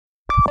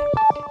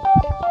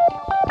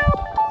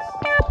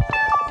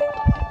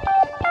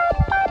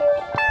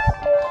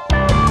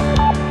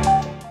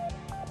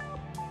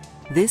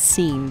This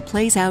scene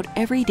plays out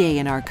every day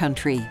in our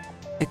country.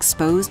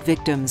 Exposed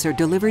victims are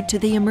delivered to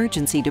the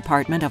emergency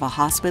department of a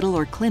hospital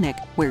or clinic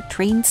where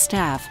trained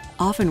staff,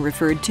 often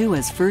referred to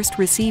as first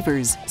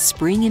receivers,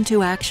 spring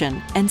into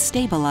action and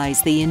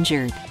stabilize the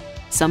injured.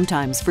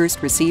 Sometimes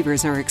first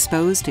receivers are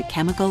exposed to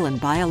chemical and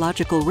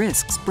biological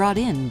risks brought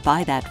in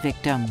by that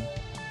victim.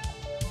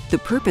 The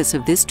purpose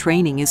of this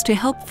training is to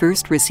help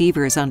first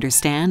receivers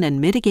understand and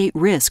mitigate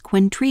risk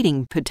when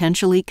treating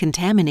potentially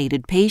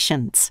contaminated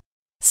patients.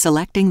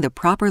 Selecting the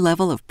proper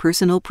level of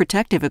personal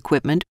protective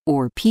equipment,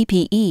 or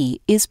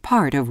PPE, is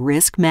part of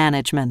risk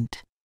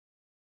management.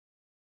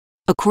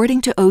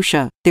 According to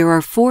OSHA, there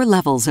are 4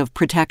 levels of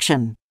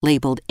protection,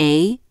 labeled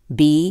A,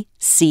 B,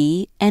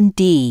 C, and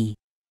D.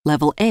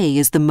 Level A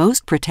is the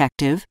most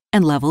protective,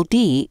 and Level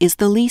D is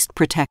the least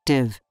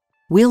protective.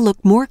 We'll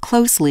look more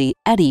closely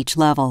at each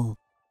level.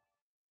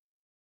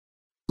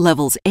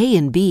 Levels A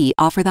and B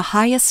offer the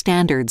highest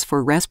standards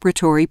for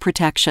respiratory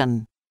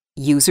protection.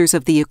 Users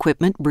of the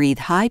equipment breathe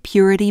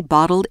high-purity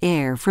bottled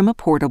air from a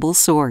portable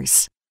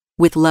source.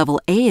 With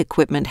Level A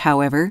equipment,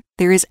 however,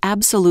 there is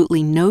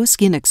absolutely no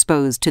skin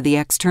exposed to the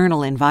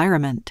external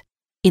environment.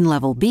 In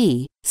Level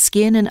B,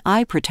 skin and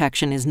eye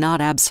protection is not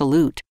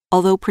absolute,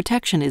 although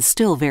protection is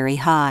still very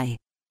high.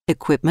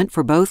 Equipment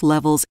for both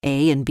Levels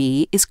A and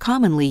B is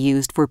commonly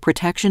used for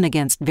protection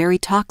against very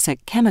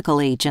toxic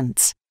chemical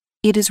agents.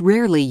 It is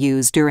rarely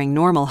used during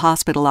normal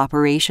hospital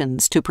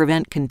operations to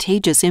prevent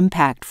contagious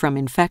impact from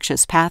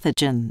infectious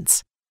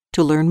pathogens.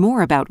 To learn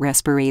more about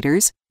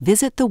respirators,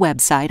 visit the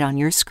website on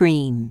your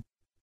screen.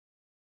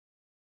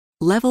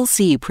 Level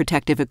C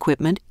protective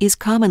equipment is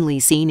commonly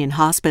seen in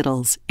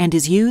hospitals and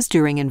is used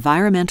during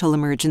environmental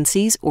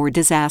emergencies or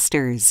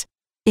disasters.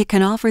 It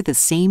can offer the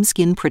same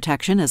skin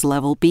protection as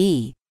Level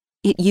B.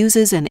 It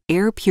uses an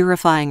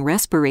air-purifying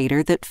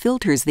respirator that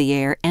filters the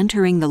air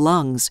entering the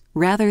lungs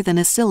rather than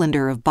a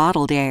cylinder of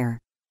bottled air.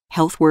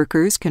 Health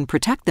workers can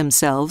protect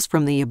themselves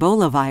from the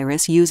Ebola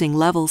virus using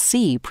Level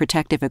C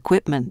protective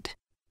equipment.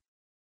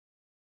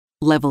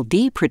 Level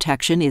D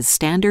protection is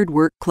standard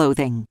work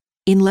clothing.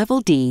 In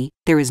Level D,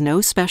 there is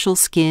no special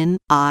skin,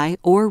 eye,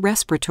 or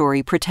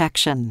respiratory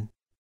protection.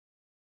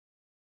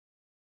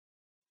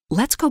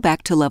 Let's go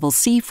back to Level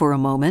C for a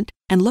moment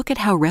and look at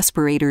how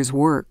respirators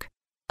work.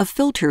 A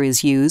filter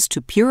is used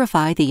to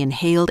purify the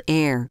inhaled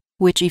air,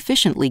 which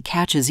efficiently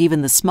catches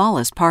even the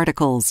smallest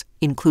particles,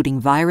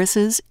 including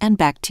viruses and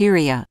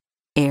bacteria.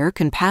 Air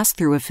can pass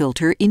through a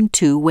filter in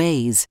 2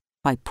 ways,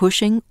 by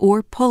pushing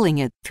or pulling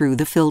it through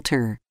the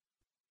filter.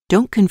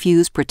 Don't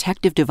confuse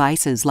protective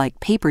devices like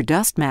paper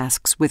dust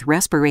masks with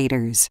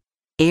respirators.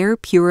 Air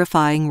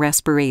purifying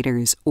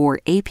respirators, or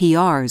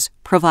APRs,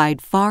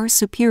 provide far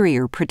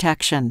superior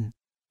protection.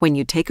 When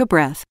you take a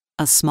breath,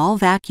 a small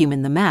vacuum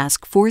in the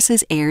mask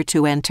forces air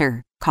to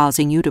enter,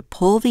 causing you to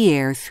pull the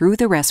air through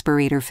the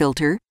respirator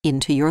filter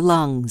into your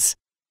lungs.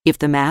 If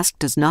the mask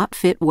does not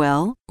fit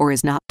well or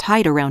is not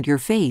tight around your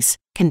face,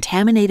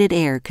 contaminated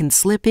air can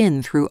slip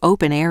in through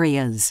open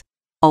areas.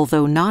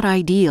 Although not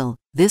ideal,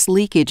 this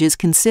leakage is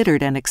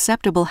considered an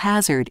acceptable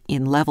hazard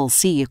in Level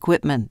C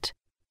equipment.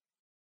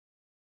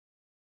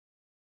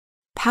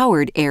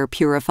 Powered air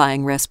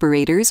purifying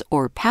respirators,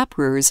 or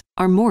PAPRs,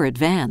 are more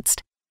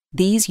advanced.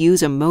 These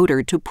use a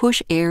motor to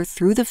push air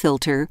through the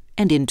filter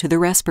and into the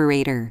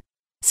respirator.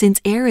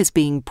 Since air is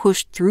being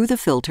pushed through the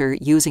filter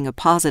using a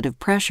positive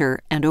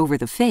pressure and over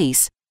the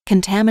face,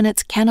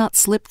 contaminants cannot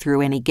slip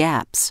through any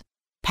gaps.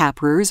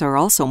 PAPRs are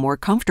also more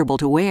comfortable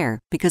to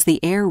wear because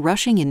the air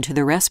rushing into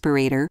the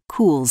respirator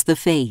cools the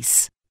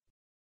face.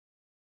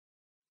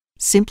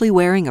 Simply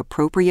wearing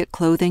appropriate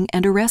clothing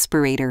and a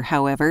respirator,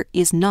 however,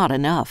 is not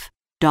enough.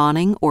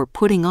 Donning or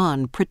putting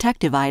on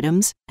protective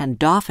items and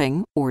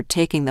doffing or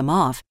taking them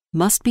off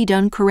must be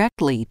done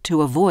correctly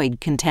to avoid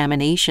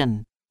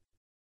contamination.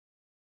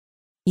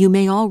 You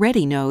may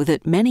already know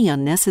that many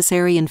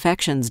unnecessary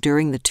infections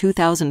during the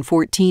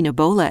 2014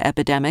 Ebola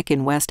epidemic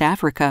in West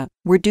Africa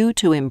were due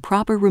to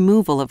improper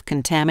removal of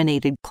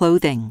contaminated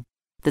clothing.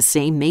 The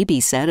same may be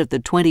said of the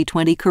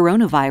 2020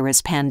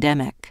 coronavirus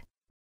pandemic.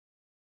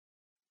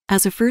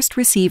 As a first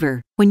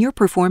receiver, when you're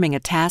performing a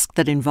task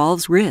that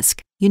involves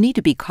risk, you need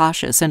to be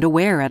cautious and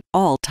aware at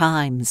all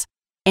times.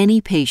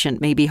 Any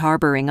patient may be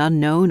harboring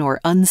unknown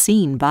or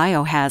unseen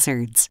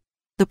biohazards.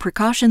 The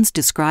precautions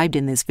described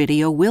in this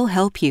video will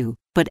help you,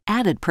 but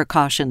added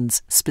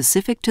precautions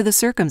specific to the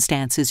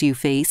circumstances you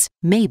face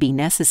may be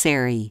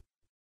necessary.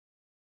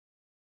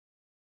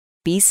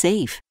 Be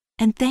safe,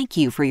 and thank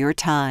you for your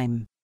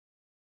time.